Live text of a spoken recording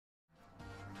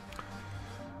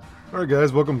Alright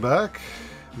guys, welcome back.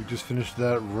 We just finished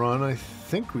that run. I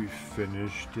think we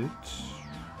finished it.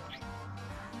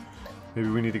 Maybe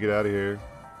we need to get out of here.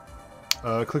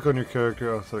 Click on your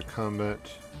character outside combat.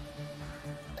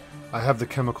 I have the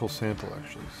chemical sample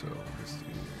actually, so let's see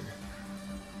here.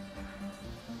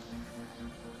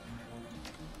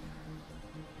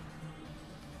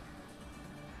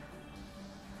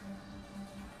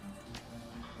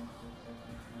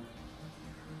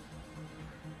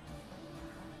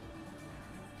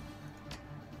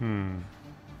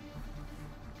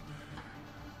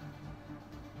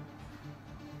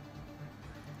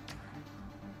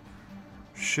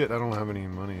 Shit, I don't have any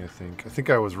money, I think. I think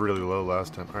I was really low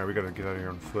last time. Alright, we gotta get out of here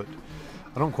on foot.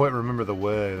 I don't quite remember the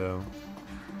way, though.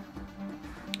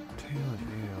 Tail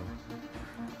and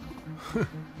ale.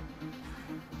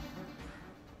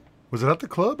 Was it at the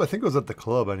club? I think it was at the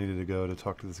club I needed to go to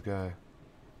talk to this guy.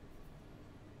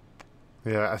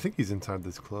 Yeah, I think he's inside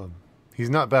this club. He's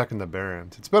not back in the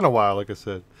Barrens. It's been a while, like I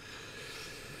said.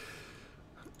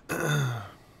 Yeah,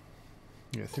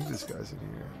 I think this guy's in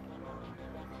here.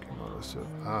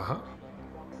 Uh-huh.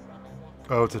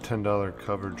 Oh, it's a $10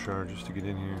 covered charge just to get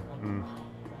in here.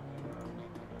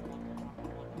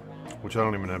 Which I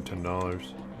don't even have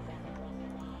 $10.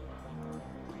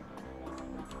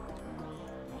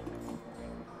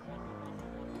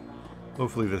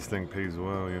 Hopefully this thing pays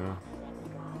well, you know.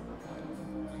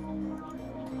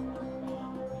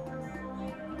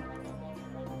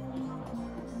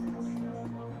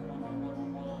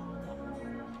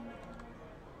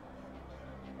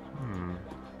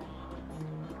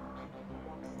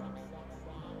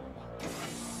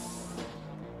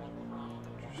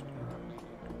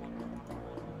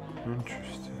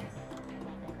 Interesting.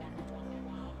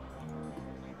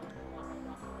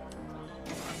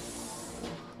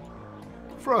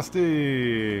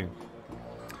 Frosty!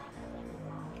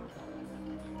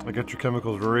 I got your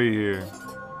chemicals right here.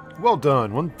 Well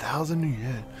done. 1,000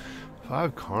 yen.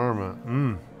 5 karma.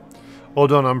 Well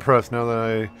done. I'm impressed. Now that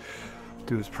I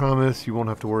do as promised, you won't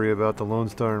have to worry about the Lone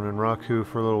Star and Raku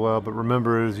for a little while. But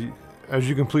remember, as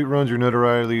you complete runs, your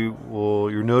notoriety will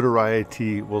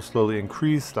slowly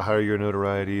increase. The higher your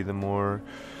notoriety, the more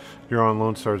you're on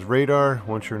Lone Star's radar.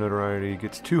 Once your notoriety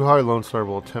gets too high, Lone Star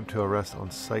will attempt to arrest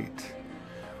on sight.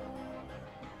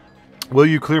 Will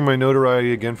you clear my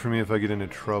notoriety again for me if I get into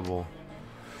trouble?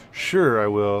 Sure, I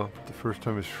will. But the first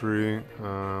time is free.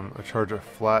 I charge a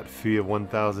flat fee of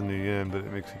 1,000 yen, but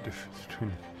it makes a difference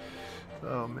between...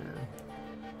 Oh, man.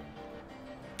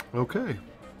 Okay.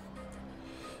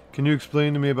 Can you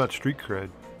explain to me about street cred?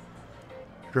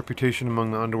 Reputation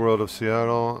among the underworld of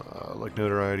Seattle, like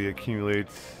notoriety,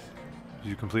 accumulates as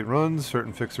you complete runs.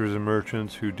 Certain fixers and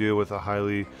merchants who deal with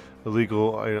highly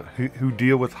illegal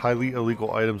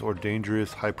items or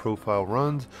dangerous, high-profile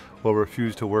runs will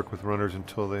refuse to work with runners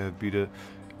until they have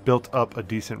built up a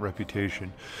decent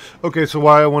reputation. Okay, so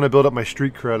why I want to build up my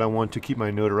street cred, I want to keep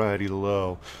my notoriety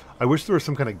low. I wish there was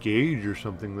some kind of gauge or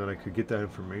something that I could get that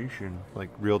information, like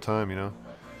real time, you know?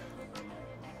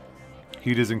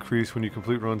 Heat is increased when you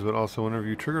complete runs, but also whenever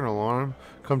you trigger an alarm,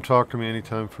 come talk to me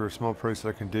anytime for a small price.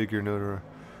 I can dig your notoriety.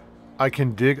 I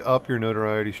can dig up your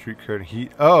notoriety, street cred,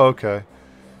 heat. Oh, okay.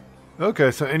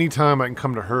 Okay, so anytime I can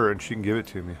come to her and she can give it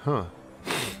to me, huh?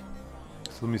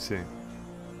 So let me see.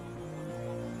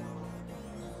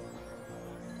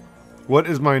 What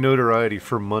is my notoriety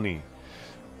for money?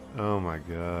 Oh my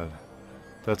god.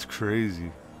 That's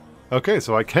crazy. Okay,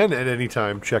 so I can at any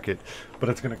time check it, but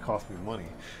it's going to cost me money.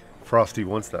 Frosty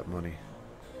wants that money.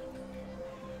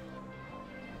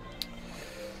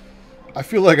 I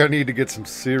feel like I need to get some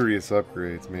serious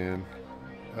upgrades, man.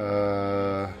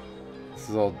 This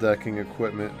is all decking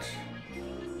equipment.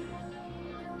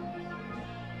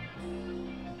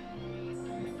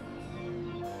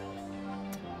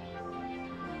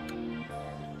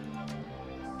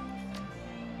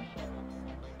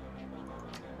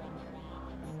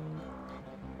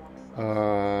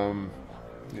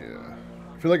 Yeah.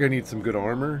 I feel like I need some good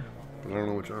armor, but I don't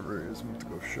know which armor it is. I'm going to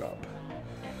have to go shop.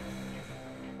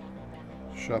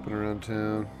 Shopping around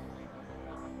town.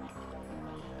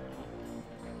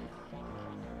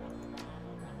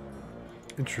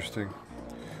 Interesting.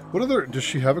 What other... Does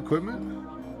she have equipment?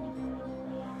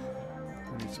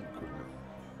 I need some equipment.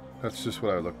 That's just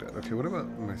what I looked at. Okay, what about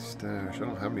my stash? I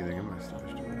don't have anything in my stash,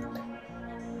 do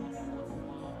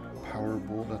I? Power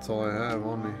bolt, that's all I have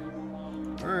on me.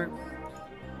 Alright.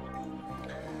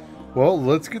 Well,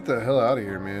 let's get the hell out of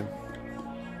here, man.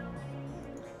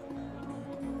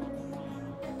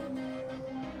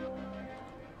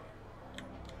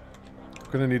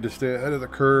 Gonna need to stay ahead of the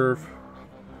curve.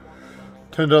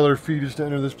 $10 fee just to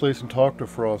enter this place and talk to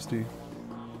Frosty.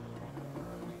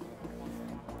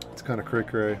 kind of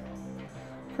cray-cray.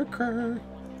 Cray-cray.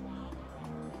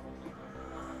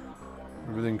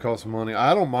 Everything costs money.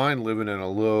 I don't mind living in a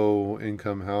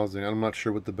low-income housing. I'm not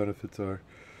sure what the benefits are.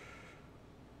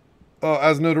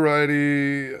 As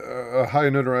notoriety, a high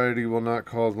notoriety will not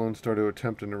cause Lone Star to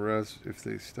attempt an arrest. If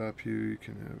they stop you, you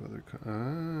can have other...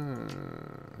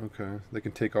 okay. They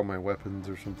can take all my weapons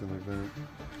or something like that.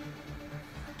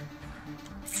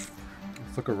 Let's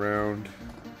look around.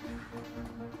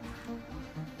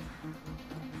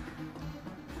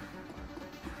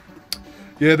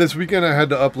 Yeah, this weekend I had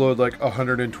to upload like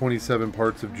 127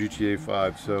 parts of GTA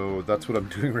 5, so that's what I'm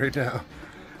doing right now.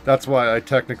 That's why I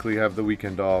technically have the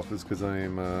weekend off, is because I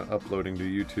am uploading to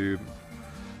YouTube.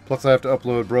 Plus I have to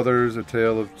upload Brothers, A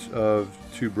Tale of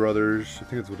Two Brothers. I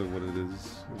think that's what it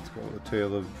is. It's called A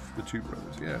Tale of the Two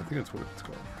Brothers. Yeah, I think that's what it's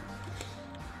called.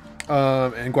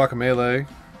 And Guacamelee.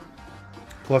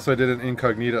 Plus I did an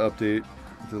Incognita update,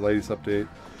 the latest update.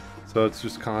 So it's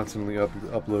just constantly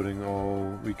uploading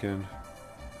all weekend.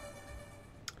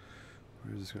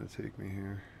 Where is this going to take me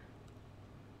here?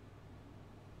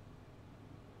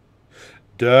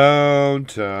 Downtown.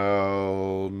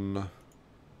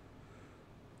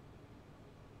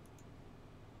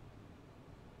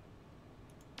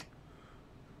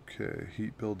 Okay,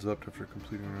 heat builds up after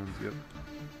completing runs. Yep.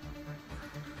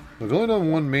 I've only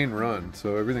done one main run,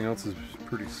 so everything else is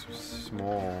pretty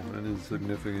small and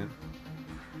insignificant.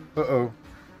 Uh-oh.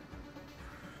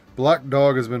 Black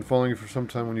dog has been following you for some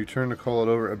time. When you turn to call it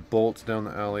over, it bolts down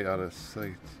the alley out of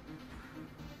sight.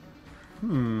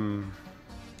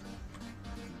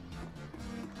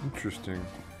 Interesting.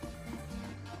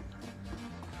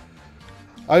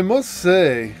 I must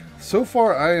say, so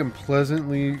far I am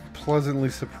pleasantly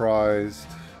surprised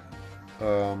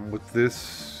with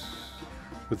this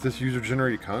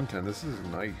user-generated content. This is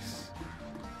nice.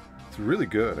 It's really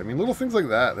good. I mean, little things like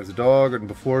that. There's a dog, and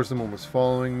before someone was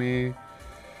following me.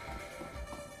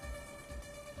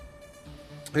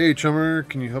 Hey, chummer,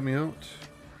 can you help me out?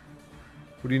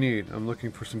 What do you need? I'm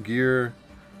looking for some gear.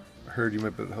 I heard you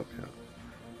might be able to help me out.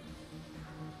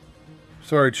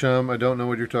 Sorry, chum, I don't know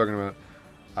what you're talking about.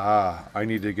 Ah, I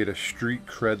need to get a street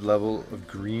cred level of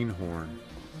greenhorn.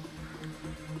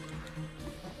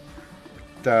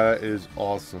 That is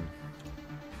awesome.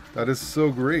 That is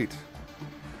so great.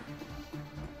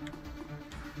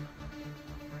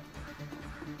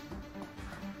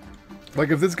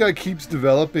 Like, if this guy keeps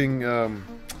developing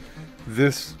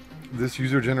this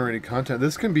user-generated content,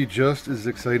 this can be just as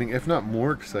exciting, if not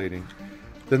more exciting,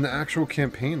 than the actual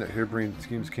campaign that Harebrained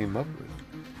Schemes came up with.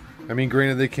 I mean,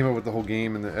 granted, they came up with the whole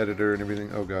game and the editor and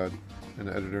everything. Oh, God. And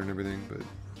the editor and everything, but...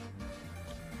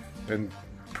 And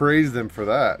praise them for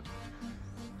that.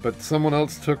 But someone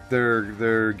else took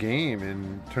their game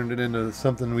and turned it into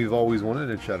something we've always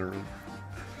wanted in Shadowrun.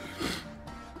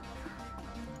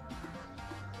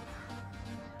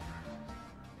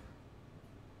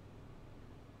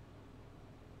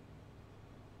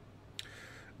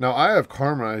 Now, I have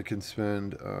karma I can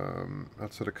spend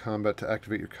outside of combat to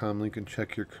activate your comm link and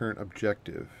check your current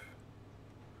objective.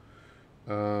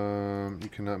 You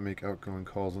cannot make outgoing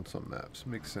calls on some maps.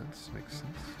 Makes sense. Makes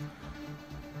sense.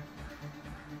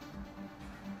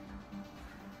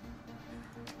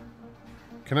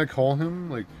 Can I call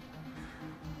him? Like,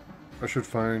 I should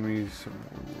find me some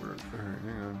more work. Alright,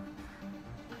 hang on.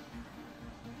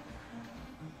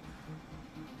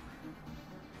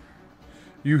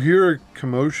 You hear a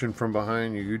commotion from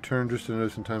behind you. You turn just to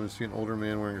notice in time to see an older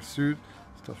man wearing a suit.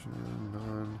 Stuff in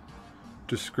a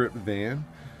nondescript van.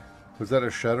 Was that a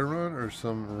Shadowrun or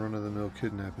some run-of-the-mill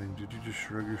kidnapping? Did you just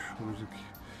shrug your shoulders?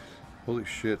 Holy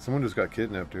shit, someone just got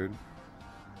kidnapped, dude.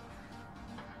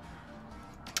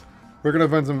 We're gonna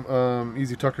find some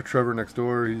easy talk to Trevor next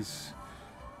door. He's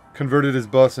converted his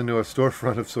bus into a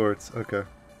storefront of sorts. Okay.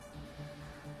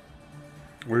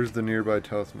 Where's the nearby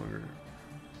talismonger?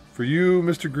 For you,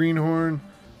 Mr. Greenhorn,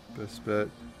 best bet.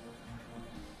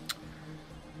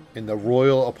 In the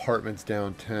Royal Apartments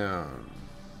downtown.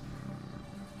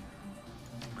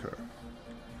 Okay.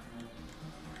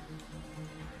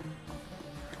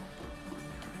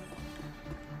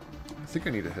 I think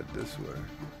I need to head this way.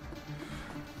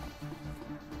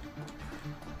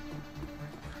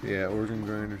 Yeah, organ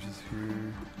grinders is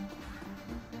here.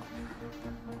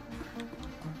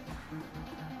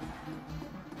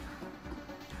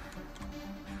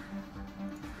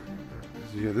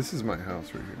 Yeah, this is my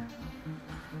house right here.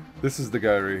 This is the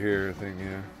guy right here, I think,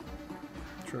 yeah.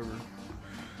 Trevor.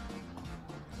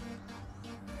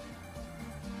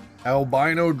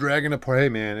 Albino Dragon of Prey,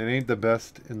 man. It ain't the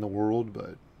best in the world,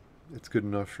 but it's good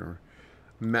enough for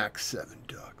max 7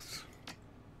 ducks.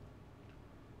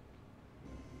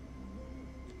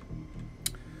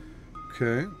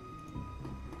 Okay.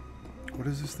 What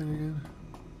is this thing again?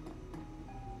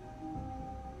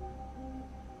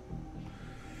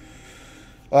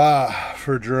 Ah,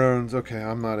 for drones. Okay,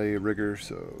 I'm not a rigger,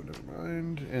 so never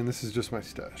mind. And this is just my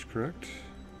stash, correct?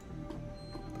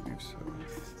 I believe so.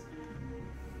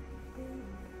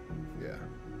 Yeah.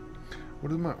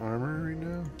 What is my armor right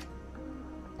now?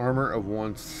 Armor of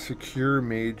 1. Secure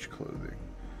mage clothing.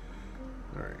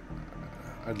 Alright.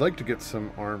 I'd like to get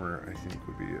some armor, I think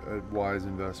would be a wise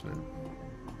investment.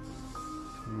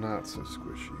 Not so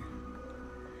squishy.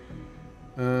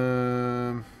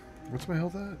 What's my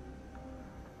health at?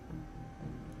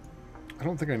 I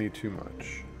don't think I need too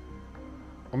much.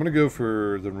 I'm gonna go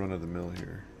for the run of the mill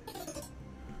here.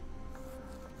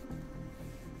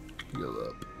 Heal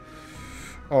up.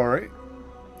 Alright.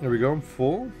 There we go, I'm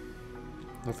full.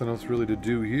 Nothing else really to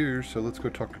do here, so let's go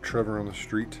talk to Trevor on the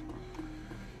street.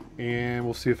 And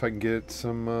we'll see if I can get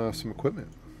some equipment.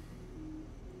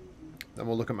 Then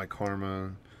we'll look at my karma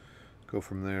and go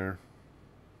from there.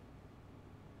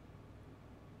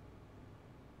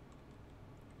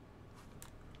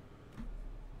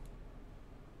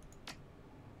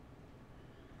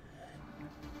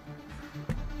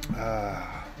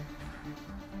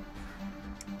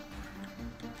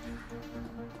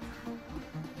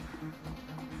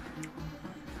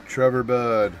 Trevor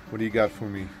bud, what do you got for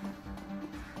me?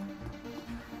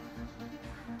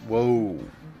 Whoa.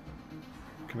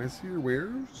 Can I see your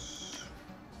wares?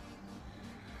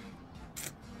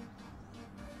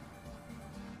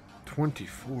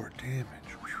 24 damage.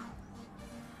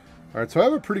 Alright, so I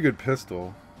have a pretty good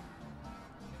pistol.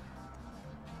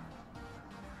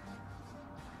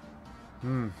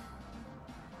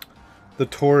 The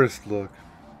tourist look.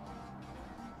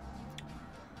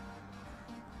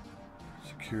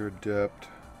 Secure adept.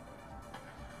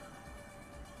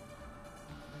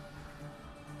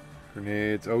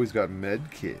 Grenades. Always got med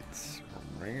kits.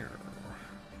 Rare.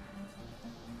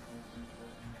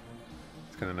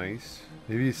 It's kind of nice.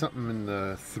 Maybe something in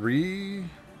the 3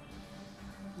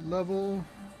 level.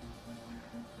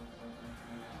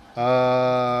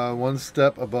 1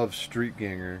 step above Street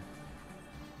Ganger.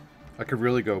 I could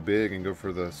really go big and go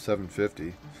for the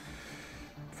 750.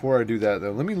 Before I do that,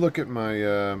 though, let me look at my...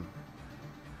 yeah,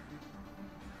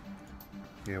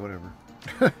 whatever.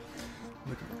 Look at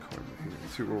my karma here.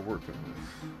 See what we're working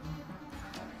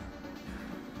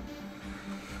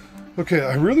with. Okay,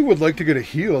 I really would like to get a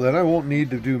heal. Then I won't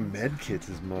need to do med kits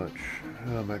as much.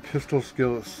 My pistol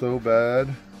skill is so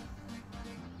bad.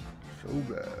 So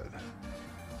bad.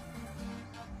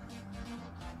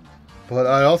 But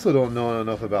I also don't know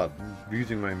enough about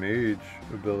using my mage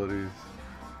abilities.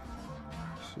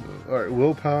 So, alright,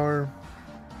 willpower.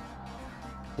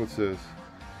 What's this?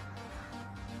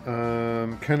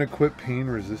 Can equip pain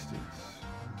resistance.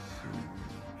 Let's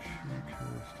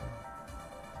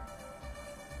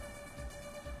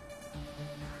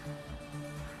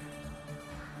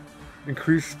see.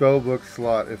 Increase spellbook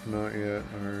slot if not yet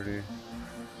already.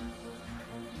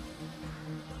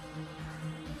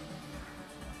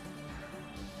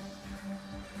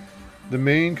 The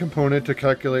main component to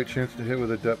calculate chance to hit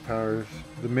with adept powers.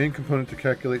 The main component to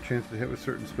calculate chance to hit with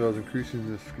certain spells, increasing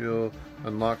the skill,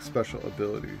 unlocks special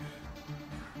abilities.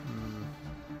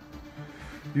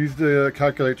 Use to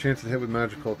calculate chance to hit with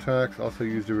magical attacks. Also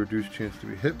use to reduce chance to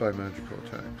be hit by magical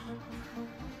attacks.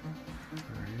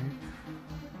 Alright.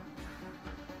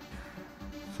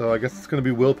 So I guess it's going to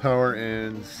be willpower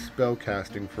and spell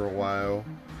casting for a while.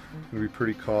 It's going to be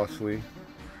pretty costly.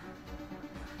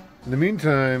 In the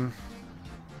meantime,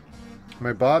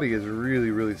 my body is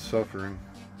really suffering.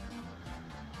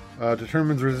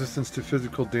 Determines resistance to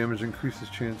physical damage, increases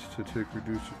chance to take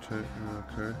reduced attack.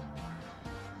 Okay.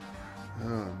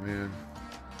 Oh man.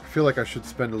 I feel like I should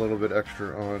spend a little bit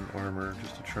extra on armor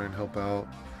just to try and help out.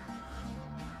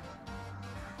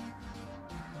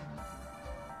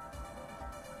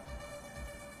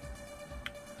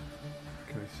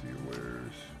 Can I see your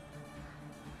wares?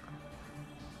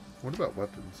 What about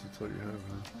weapons? That's all you have,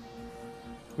 huh?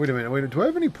 Wait a minute, do I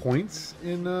have any points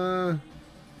in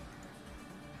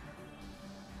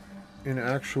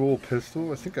actual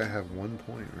pistol? I think I have 1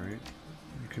 point, right?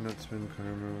 You cannot spend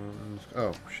karma.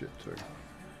 Oh, shit,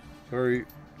 sorry.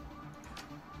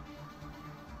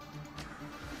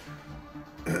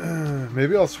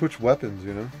 Maybe I'll switch weapons,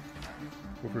 you know?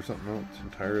 Go for something else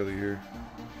entirely here.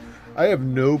 I have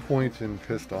no points in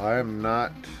pistol. I am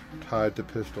not tied to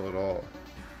pistol at all.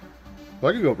 So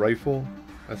I could go rifle,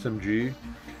 SMG,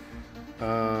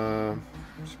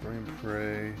 spray and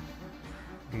pray,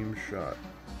 aim shot.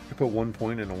 I could put 1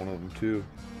 point into one of them too.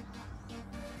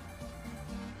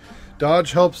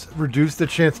 Dodge helps reduce the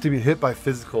chance to be hit by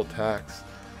physical attacks.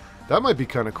 That might be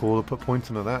kind of cool to put points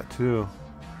into that too.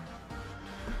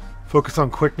 Focus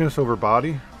on quickness over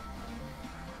body.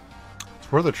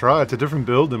 It's worth a try. It's a different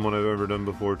build than what I've ever done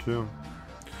before too.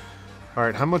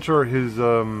 Alright, how much are his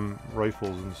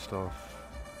rifles and stuff?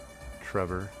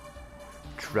 Trevor.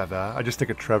 I just think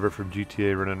of Trevor from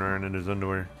GTA running around in his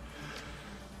underwear.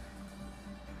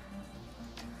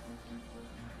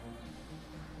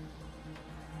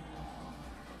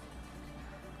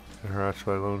 Harassed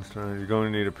by Lone Star. You're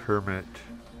going to need a permit.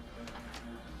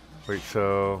 Wait,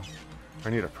 so I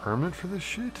need a permit for this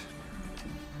shit?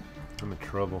 I'm in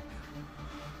trouble.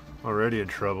 Already in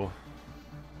trouble.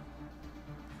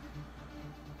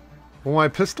 Well, my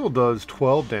pistol does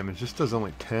 12 damage. This does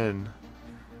only 10.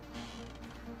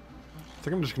 I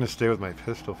think I'm just going to stay with my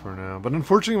pistol for now. But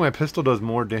unfortunately, my pistol does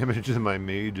more damage than my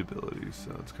mage abilities,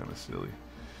 so it's kind of silly.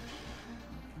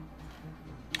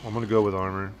 I'm going to go with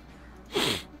armor.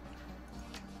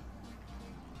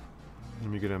 Let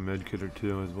me get a med kit or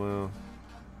two as well.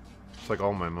 It's like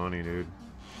all my money, dude.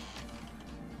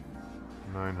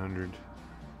 900.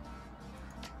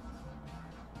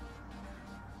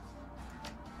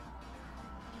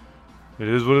 It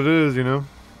is what it is, you know.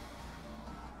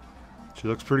 She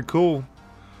looks pretty cool.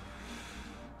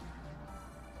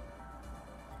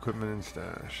 Equipment and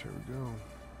stash. Here we go.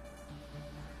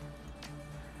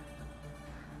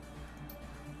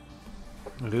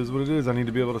 It is what it is. I need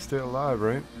to be able to stay alive,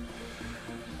 right?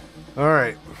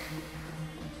 Alright.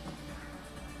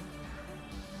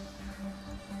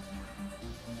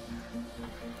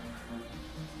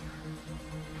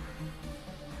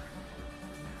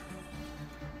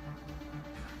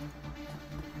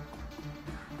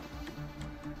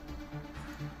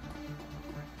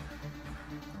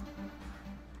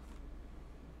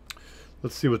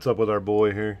 Let's see what's up with our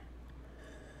boy here.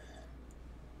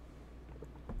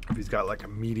 If he's got like a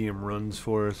medium runs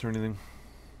for us or anything.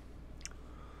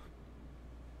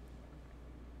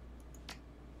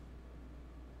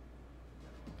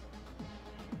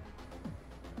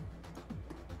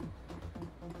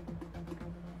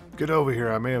 Get over here,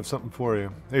 I may have something for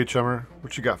you. Hey chummer,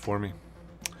 what you got for me?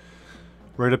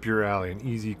 Right up your alley, an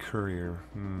easy courier.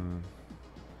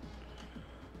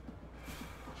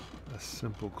 A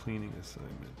simple cleaning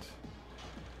assignment.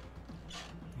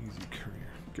 Easy courier.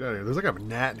 Get out of here. There's like a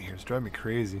gnat in here. It's driving me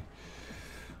crazy.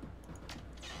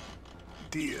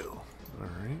 Deal.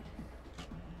 Alright.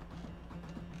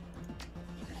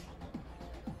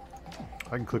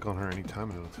 I can click on her anytime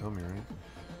and it'll tell me, right?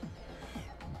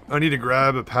 I need to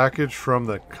grab a package from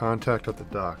the contact at the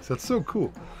docks. That's so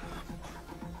cool.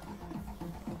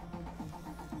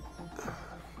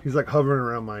 He's like hovering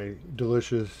around my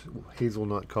delicious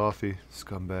hazelnut coffee,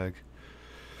 scumbag.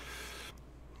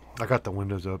 I got the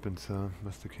windows open, so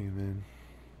must have came in.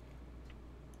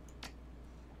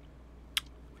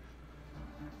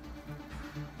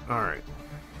 Alright.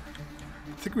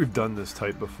 I think we've done this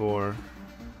type before.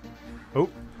 Oh.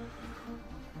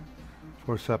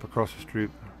 Force sap across the street.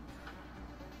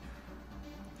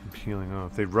 I'm peeling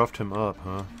off. They roughed him up,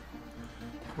 huh?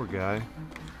 Poor guy.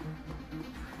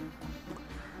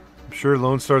 I'm sure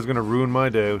Lone Star's gonna ruin my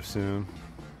day soon.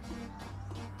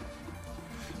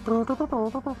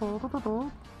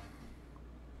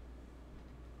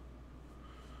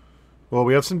 Well,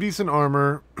 we have some decent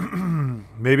armor.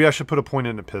 Maybe I should put a point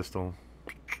in a pistol.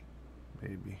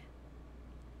 Maybe.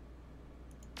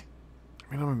 I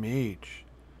mean, I'm a mage.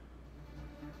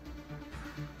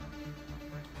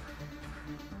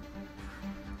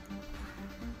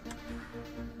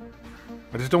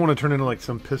 I just don't want to turn into like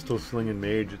some pistol slinging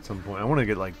mage at some point. I want to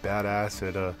get like badass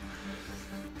at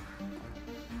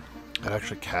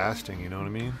actually casting, you know what I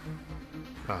mean?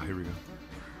 Ah, here we go.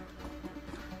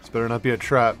 This better not be a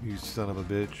trap, you son of a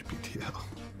bitch. BTL.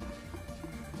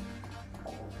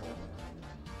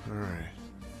 Alright.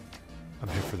 I'm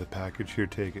here for the package. Here,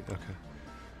 take it. Okay.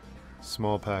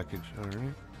 Small package.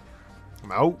 Alright.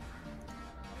 I'm out.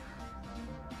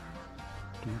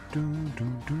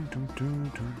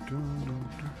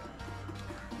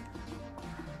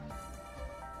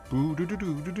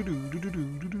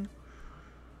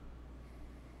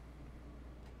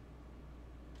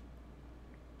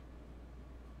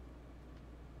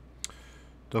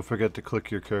 Don't forget to click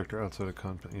your character outside of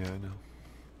content. Yeah, I know.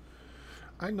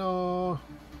 I know.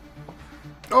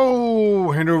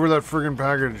 Oh, hand over that friggin'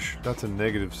 package. That's a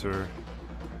negative, sir.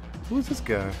 Who is this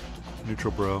guy?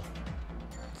 Neutral bro.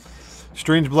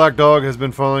 Strange black dog has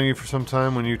been following you for some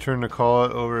time. When you turn to call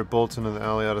it over, it bolts into the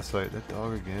alley out of sight. That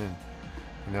dog again.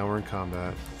 And now we're in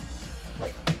combat.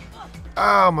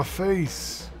 Ow, my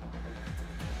face.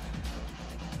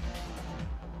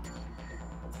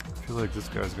 feel like this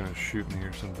guy's gonna shoot me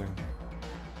or something.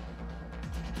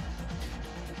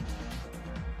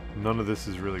 None of this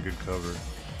is really good cover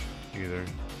either.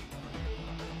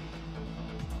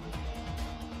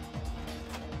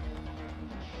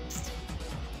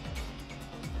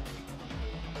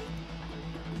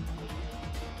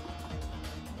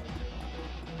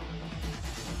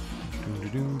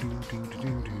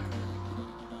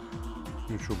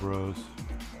 Neutral bros.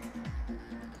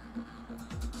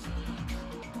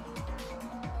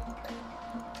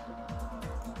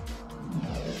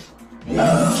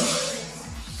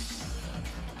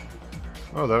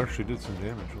 Oh, that actually did some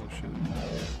damage. Holy shit.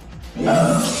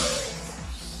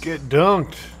 Get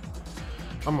dunked.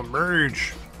 I'm a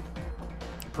merge.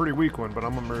 Pretty weak one, but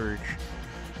I'm a merge.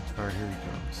 Alright, here he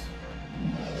comes.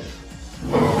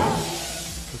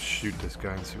 Let's shoot this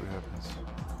guy and see what happens.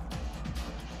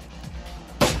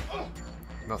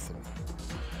 Nothing.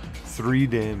 3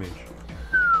 damage.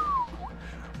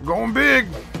 We're going big!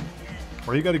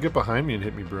 Or you gotta get behind me and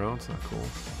hit me, bro. It's not cool.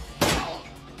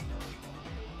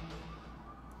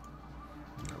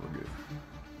 Yeah, we're good.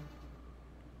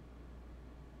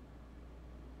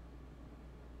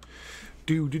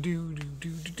 Do do do do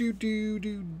do do do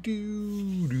do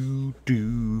do do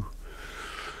do.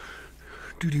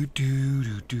 Do do do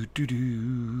do do do do.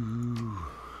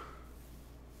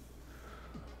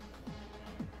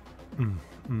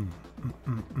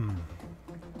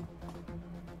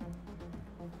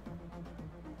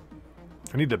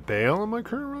 I need to bail on my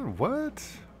current run? What?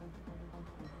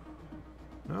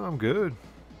 No, I'm good.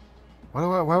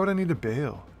 Why would I need to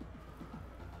bail?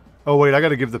 Oh wait, I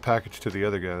gotta give the package to the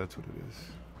other guy, that's what it is.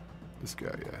 This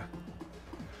guy, yeah.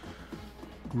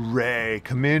 Ray,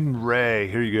 come in, Ray.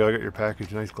 Here you go, I got your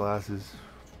package, nice glasses.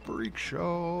 Freak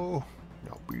show.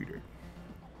 Now beat it.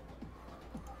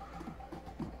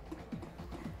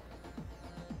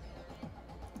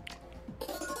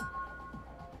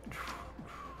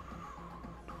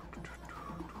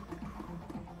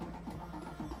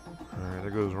 Alright,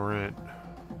 there goes Rent.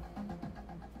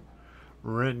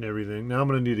 Rent and everything. Now I'm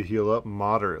going to need to heal up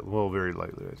moderate. Well, very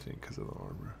lightly, I think, because of the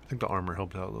armor. I think the armor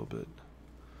helped out a little bit.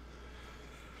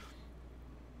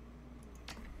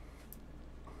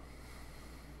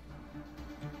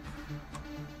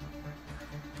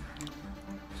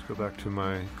 Let's go back to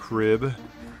my crib.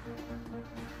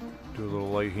 Do a little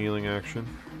light healing action.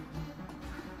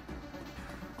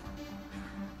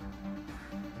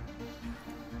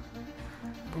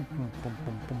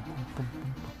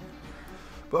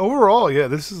 But overall, yeah,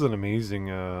 this is an amazing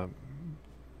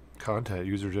content,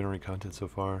 user-generated content so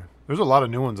far. There's a lot of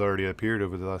new ones already appeared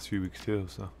over the last few weeks too,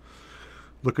 so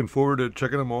looking forward to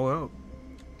checking them all out.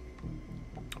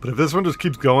 But if this one just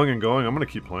keeps going and going, I'm going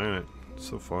to keep playing it. It's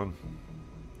so fun.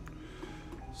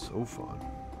 So fun.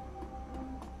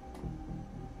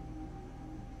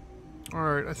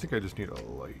 Alright, I think I just need a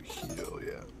light heal,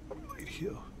 yeah. Light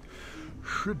heal.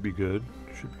 Should be good.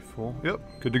 Should be full.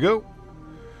 Yep, good to go.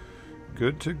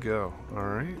 Good to go.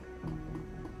 Alright.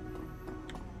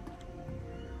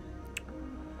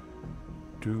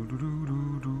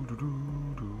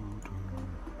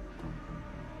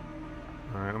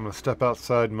 Alright, I'm gonna step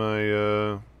outside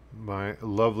my my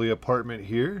lovely apartment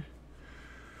here.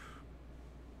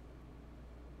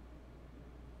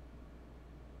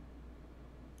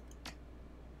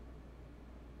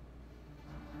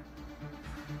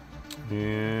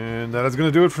 And that is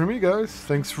going to do it for me, guys.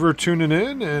 Thanks for tuning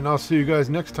in, and I'll see you guys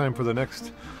next time for the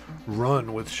next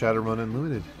run with Shadowrun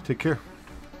Unlimited. Take care.